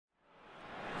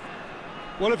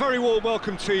Well, a very warm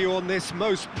welcome to you on this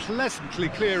most pleasantly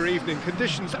clear evening.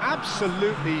 Conditions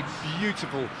absolutely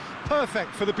beautiful.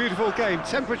 Perfect for the beautiful game.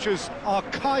 Temperatures are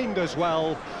kind as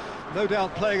well. No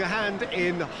doubt playing a hand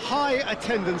in high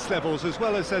attendance levels as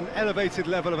well as an elevated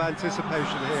level of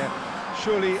anticipation here.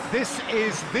 Surely this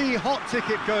is the hot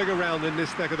ticket going around in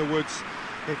this neck of the woods.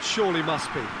 It surely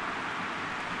must be.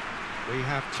 We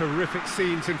have terrific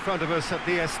scenes in front of us at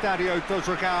the Estadio do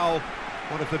Dragão,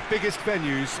 one of the biggest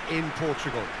venues in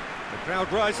Portugal. The crowd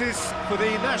rises for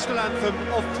the national anthem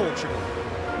of Portugal.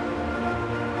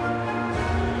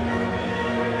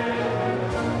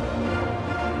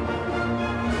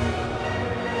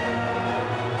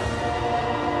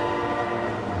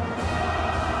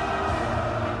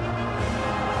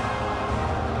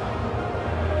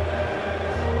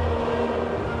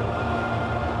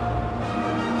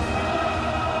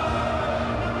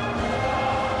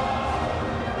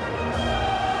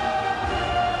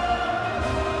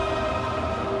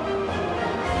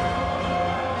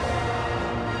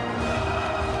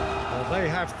 They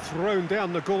have thrown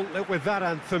down the gauntlet with that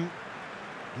anthem.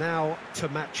 Now to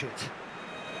match it.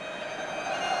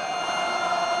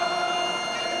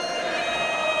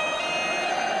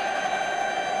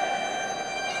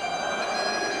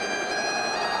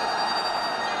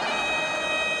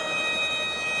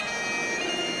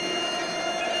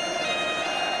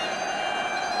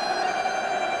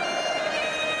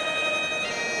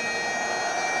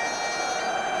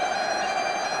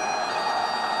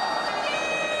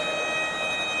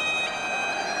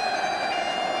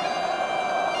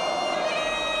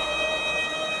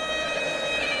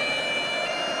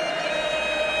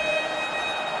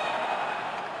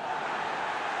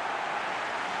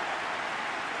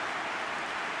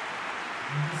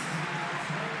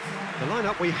 The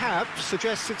lineup we have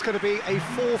suggests it's going to be a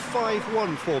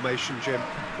 4-5-1 formation, Jim.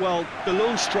 Well, the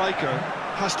lone striker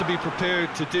has to be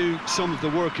prepared to do some of the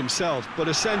work himself, but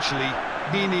essentially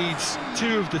he needs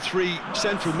two of the three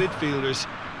central midfielders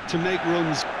to make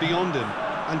runs beyond him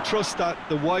and trust that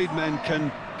the wide men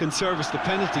can service the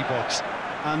penalty box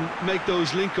and make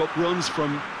those link-up runs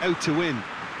from out to in.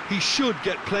 He should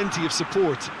get plenty of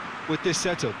support with this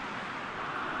setup.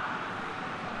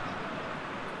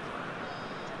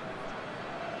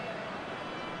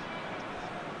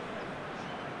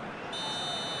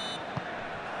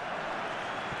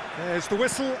 There's the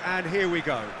whistle, and here we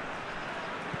go.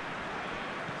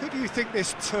 Who do you think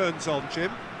this turns on,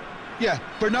 Jim? Yeah,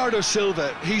 Bernardo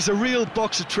Silva. He's a real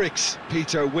box of tricks,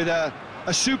 Peter, with a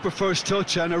super first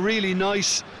touch and a really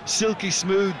nice, silky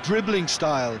smooth dribbling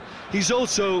style. He's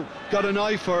also got an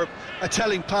eye for a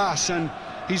telling pass, and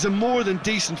he's a more than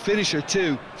decent finisher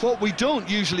too. What we don't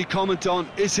usually comment on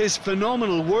is his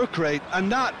phenomenal work rate,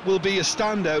 and that will be a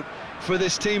standout for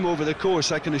this team over the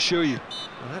course, I can assure you.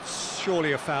 Well, that's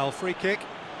surely a foul. Free kick.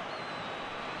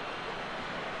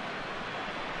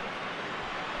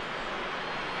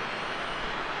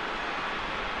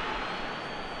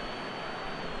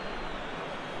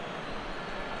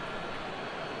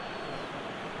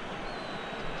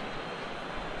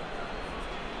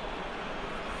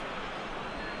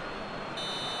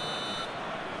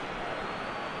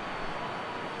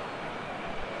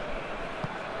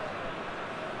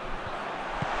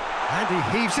 And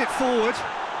he heaves it forward.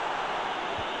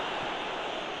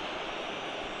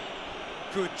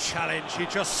 Good challenge, he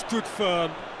just stood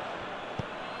firm.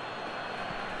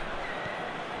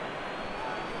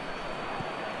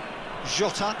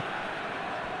 Jota.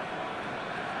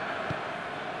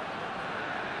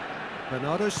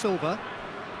 Bernardo Silva.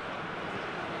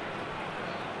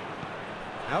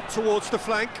 Out towards the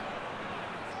flank.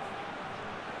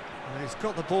 And he's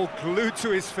got the ball glued to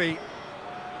his feet.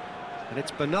 And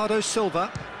it's Bernardo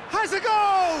Silva. Has a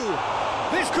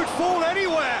goal! This could fall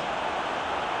anywhere.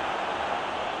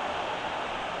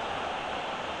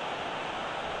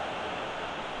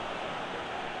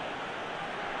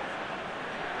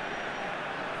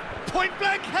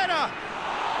 Point-blank header!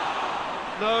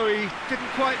 No, he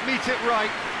didn't quite meet it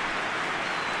right.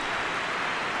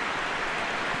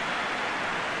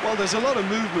 Well, there's a lot of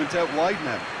movement out wide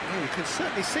now. Yeah, you can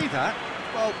certainly see that.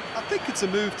 Well, I think it's a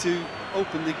move to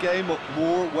open the game up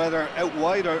more, whether out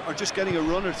wide or just getting a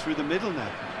runner through the middle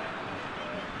now.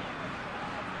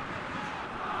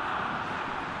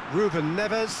 Ruben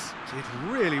Neves did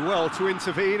really well to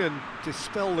intervene and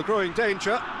dispel the growing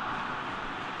danger.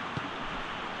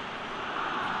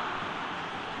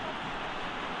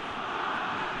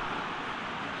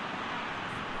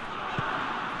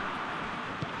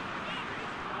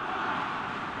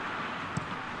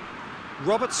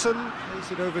 Robertson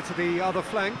plays it over to the other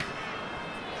flank.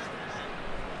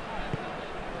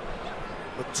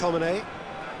 McTominay.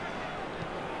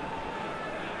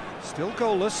 Still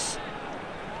goalless.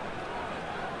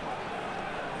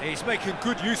 He's making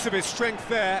good use of his strength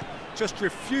there, just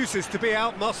refuses to be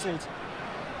out-muscled.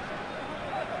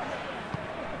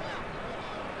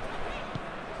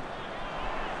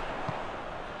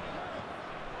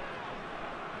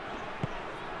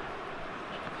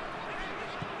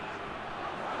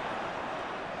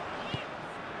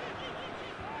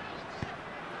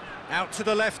 Out to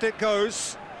the left it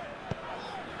goes.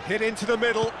 Hit into the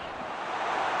middle.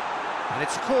 And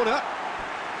it's a corner.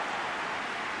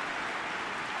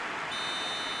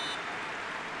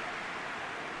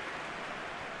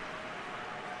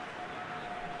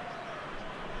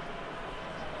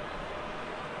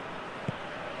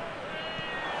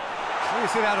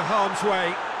 Clears it out of harm's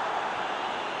way.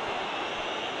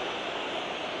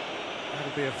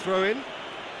 That'll be a throw-in.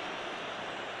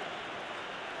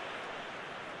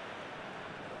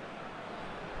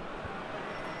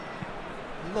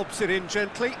 Lobs it in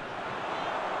gently.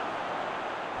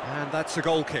 And that's a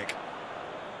goal kick.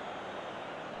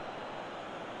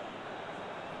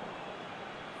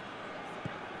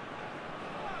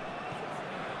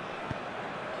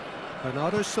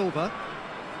 Bernardo Silva.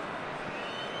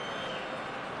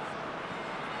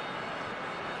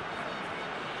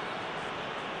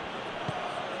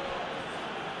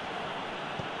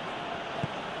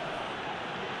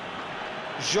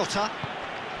 Jota.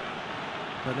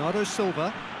 Bernardo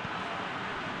Silva.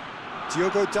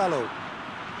 Diogo Dalot.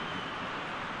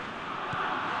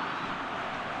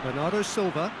 Bernardo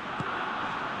Silva.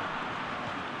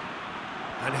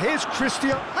 And here's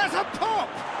Cristiano. Has a pop!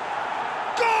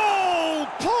 Goal!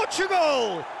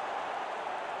 Portugal!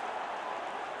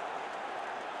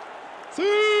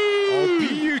 Oh,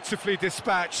 beautifully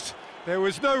dispatched. There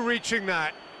was no reaching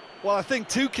that. Well, I think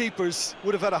two keepers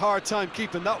would have had a hard time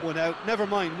keeping that one out, never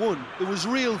mind one. There was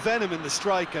real venom in the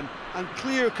strike and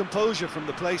clear composure from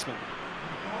the placement.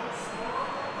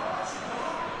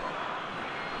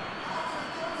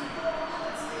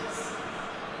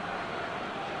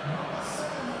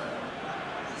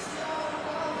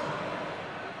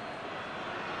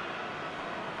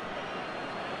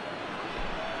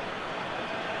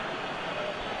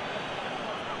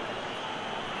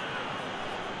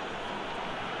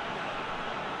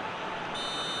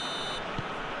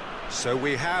 So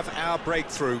we have our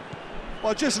breakthrough.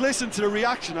 Well, just listen to the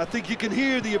reaction. I think you can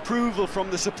hear the approval from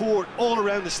the support all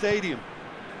around the stadium.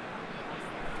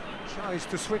 Tries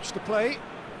to switch the play.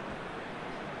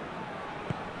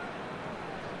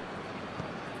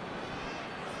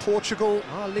 Portugal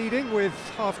are leading with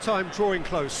half-time drawing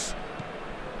close.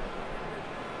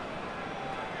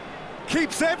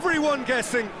 Keeps everyone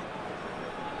guessing.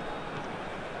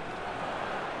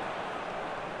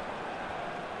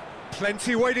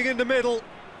 Plenty waiting in the middle.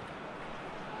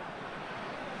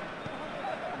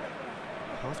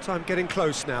 Half-time getting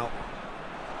close now.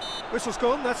 Whistle's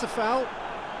gone, that's a foul.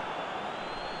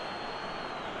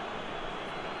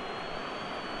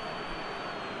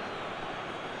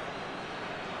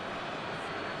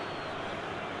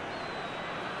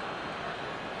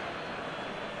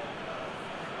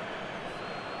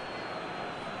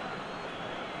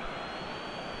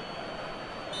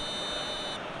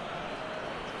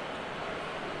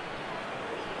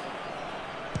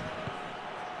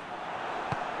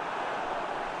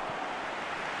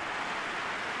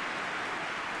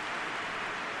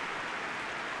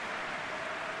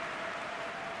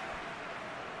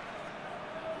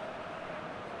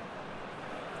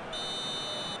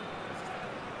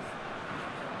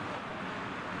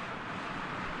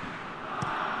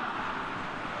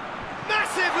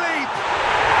 Massive leap!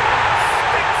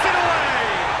 Sticks it away!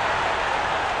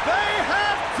 They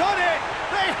have done it!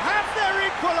 They have their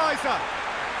equaliser!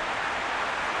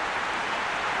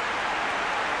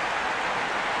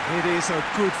 It is a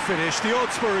good finish. The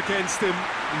odds were against him.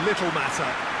 Little matter.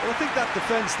 Well, I think that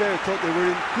defence there thought they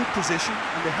were in good position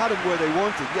and they had him where they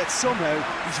wanted, yet somehow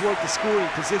he's worked the scoring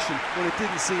position when it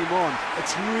didn't see him on.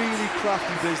 It's really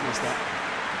crafty business, that.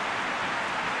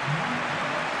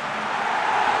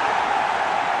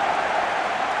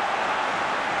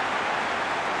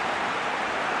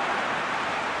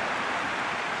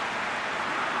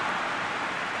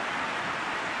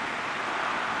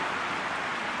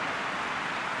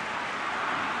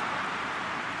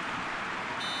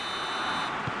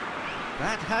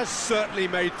 That has certainly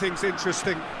made things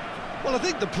interesting. Well, I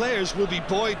think the players will be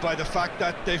buoyed by the fact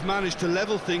that they've managed to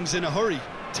level things in a hurry.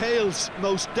 Tails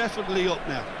most definitely up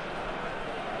now.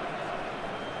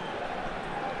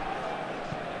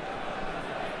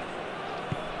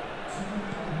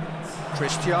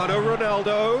 Cristiano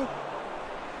Ronaldo.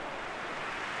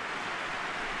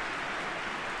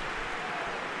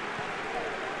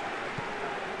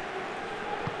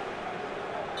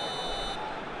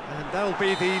 That'll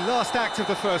be the last act of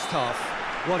the first half.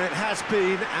 Well, it has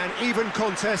been an even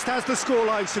contest, as the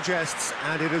scoreline suggests,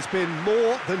 and it has been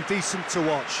more than decent to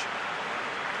watch.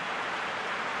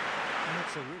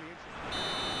 That's a really interesting...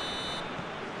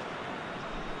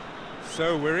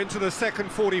 So we're into the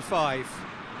second 45.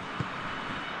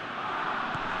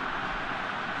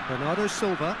 Bernardo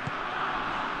Silva.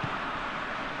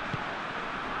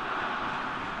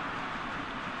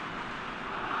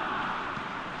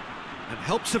 And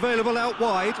help's available out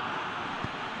wide.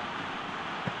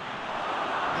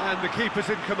 And the keeper's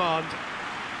in command.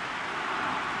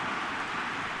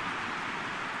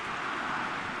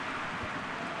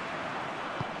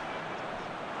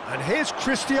 And here's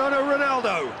Cristiano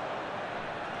Ronaldo.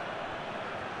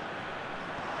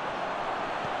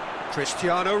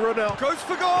 Cristiano Ronaldo goes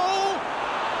for goal!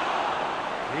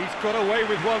 He's got away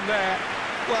with one there.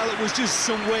 Well, it was just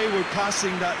some wayward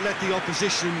passing that let the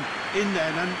opposition in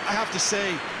then, and I have to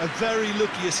say, a very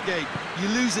lucky escape. You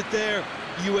lose it there,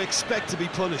 you expect to be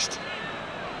punished.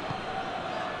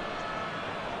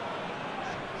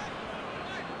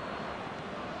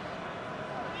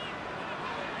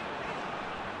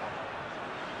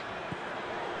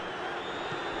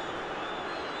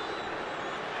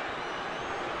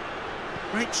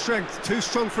 Great strength, too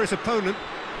strong for his opponent.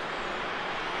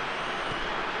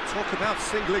 Talk about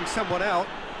singling someone out.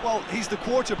 Well, he's the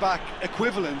quarterback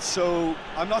equivalent, so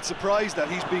I'm not surprised that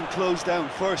he's being closed down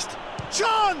first.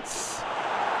 Chance!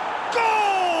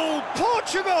 Goal!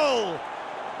 Portugal!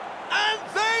 And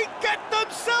they get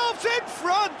themselves in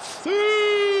front!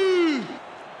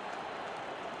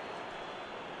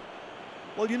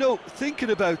 Well, you know,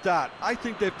 thinking about that, I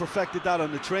think they've perfected that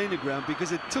on the training ground,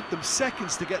 because it took them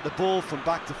seconds to get the ball from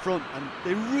back to front, and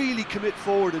they really commit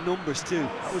forward in numbers too.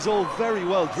 That was all very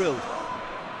well drilled.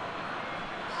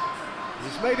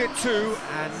 He's made it 2,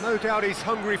 and no doubt he's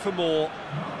hungry for more.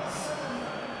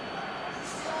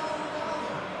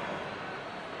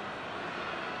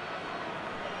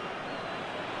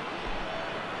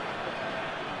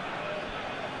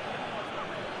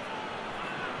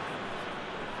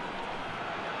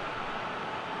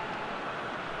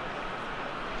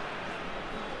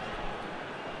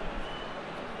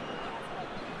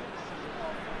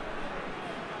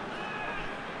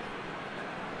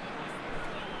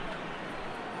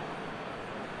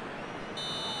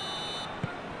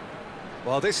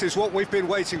 Well, this is what we've been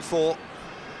waiting for.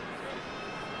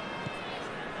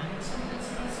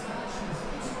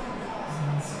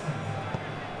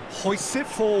 Hoists it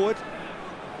forward.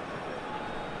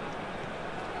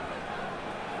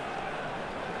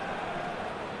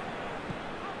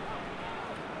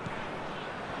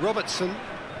 Robertson.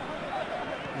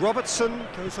 Robertson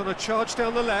goes on a charge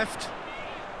down the left.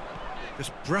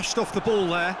 Just brushed off the ball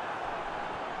there.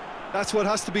 That's what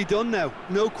has to be done now,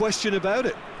 no question about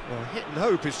it. Well, hit and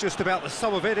hope is just about the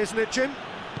sum of it, isn't it, Jim?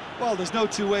 Well, there's no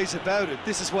two ways about it.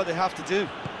 This is what they have to do.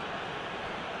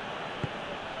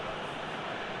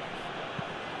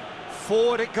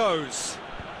 Forward it goes.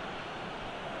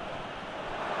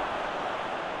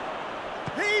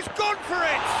 He's gone for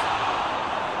it!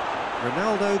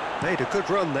 Ronaldo made a good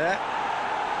run there.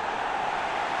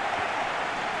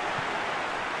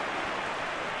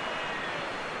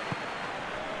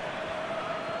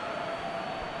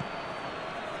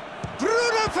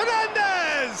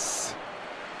 Fernandes!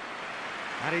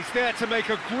 And he's there to make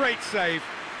a great save.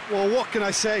 Well, what can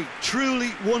I say?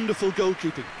 Truly wonderful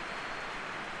goalkeeping.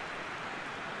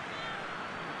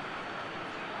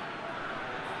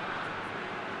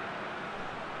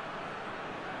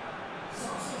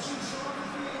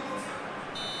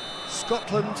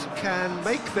 Scotland can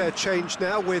make their change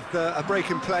now with a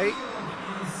break in play.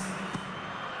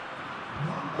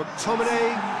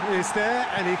 McTominay is there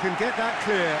and he can get that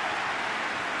clear.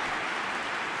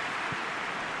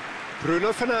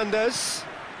 Bruno Fernandes.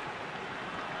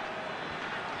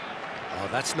 Oh,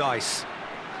 that's nice.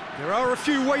 There are a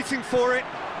few waiting for it.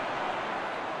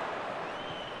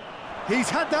 He's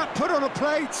had that put on a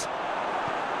plate.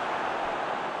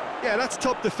 Yeah, that's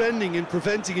top defending and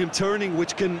preventing him turning,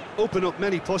 which can open up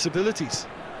many possibilities.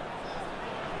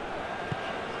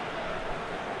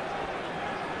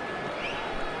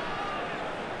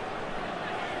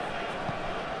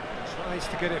 Tries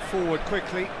to get it forward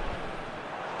quickly.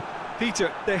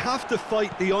 Peter, they have to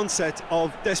fight the onset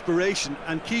of desperation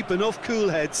and keep enough cool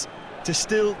heads to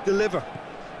still deliver.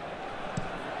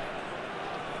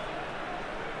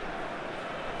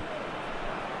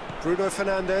 Bruno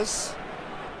Fernandes.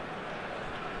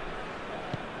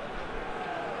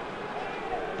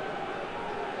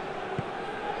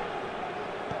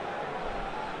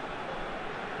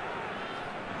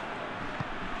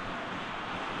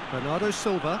 Bernardo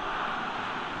Silva.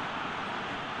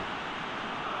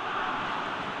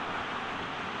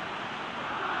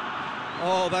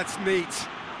 Oh, that's neat.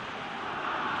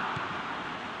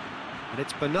 And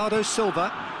it's Bernardo Silva.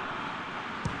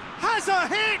 Has a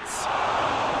hit!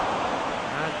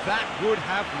 And that would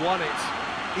have won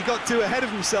it. He got too ahead of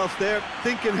himself there,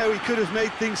 thinking how he could have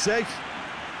made things safe.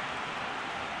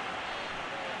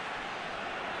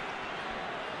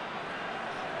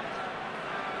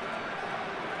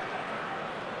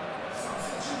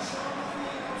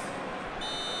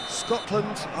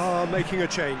 Scotland are making a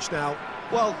change now.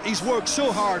 Well, he's worked so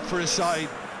hard for his side,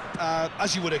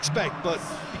 as you would expect, but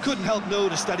you couldn't help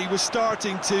notice that he was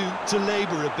starting to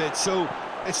labour a bit, so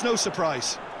it's no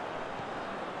surprise.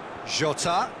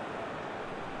 Jota.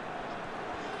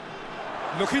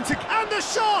 Looking to... and the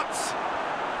shot!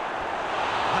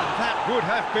 And that would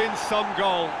have been some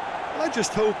goal. I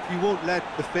just hope he won't let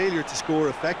the failure to score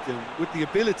affect him. With the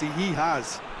ability he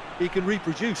has, he can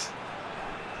reproduce.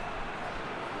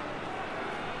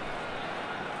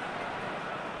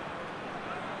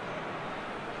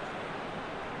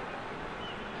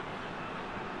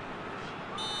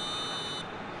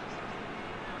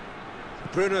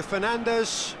 Bruno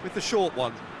Fernandes with the short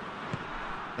one.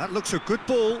 That looks a good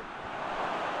ball.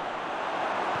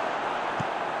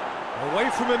 Away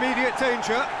from immediate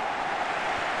danger.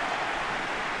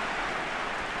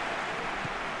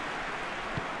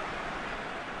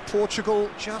 Portugal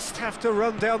just have to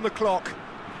run down the clock.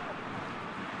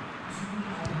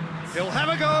 He'll have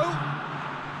a go.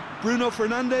 Bruno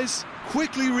Fernandes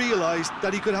quickly realised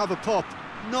that he could have a pop.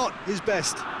 Not his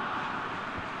best.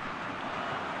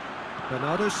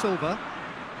 Bernardo Silva.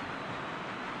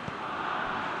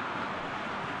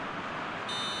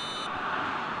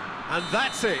 And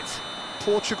that's it.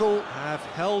 Portugal have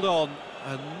held on.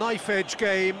 A knife-edge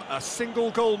game, a single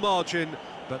goal margin,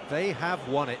 but they have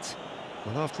won it.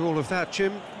 Well, after all of that,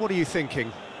 Jim, what are you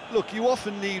thinking? Look, you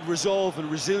often need resolve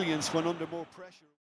and resilience when under more pressure.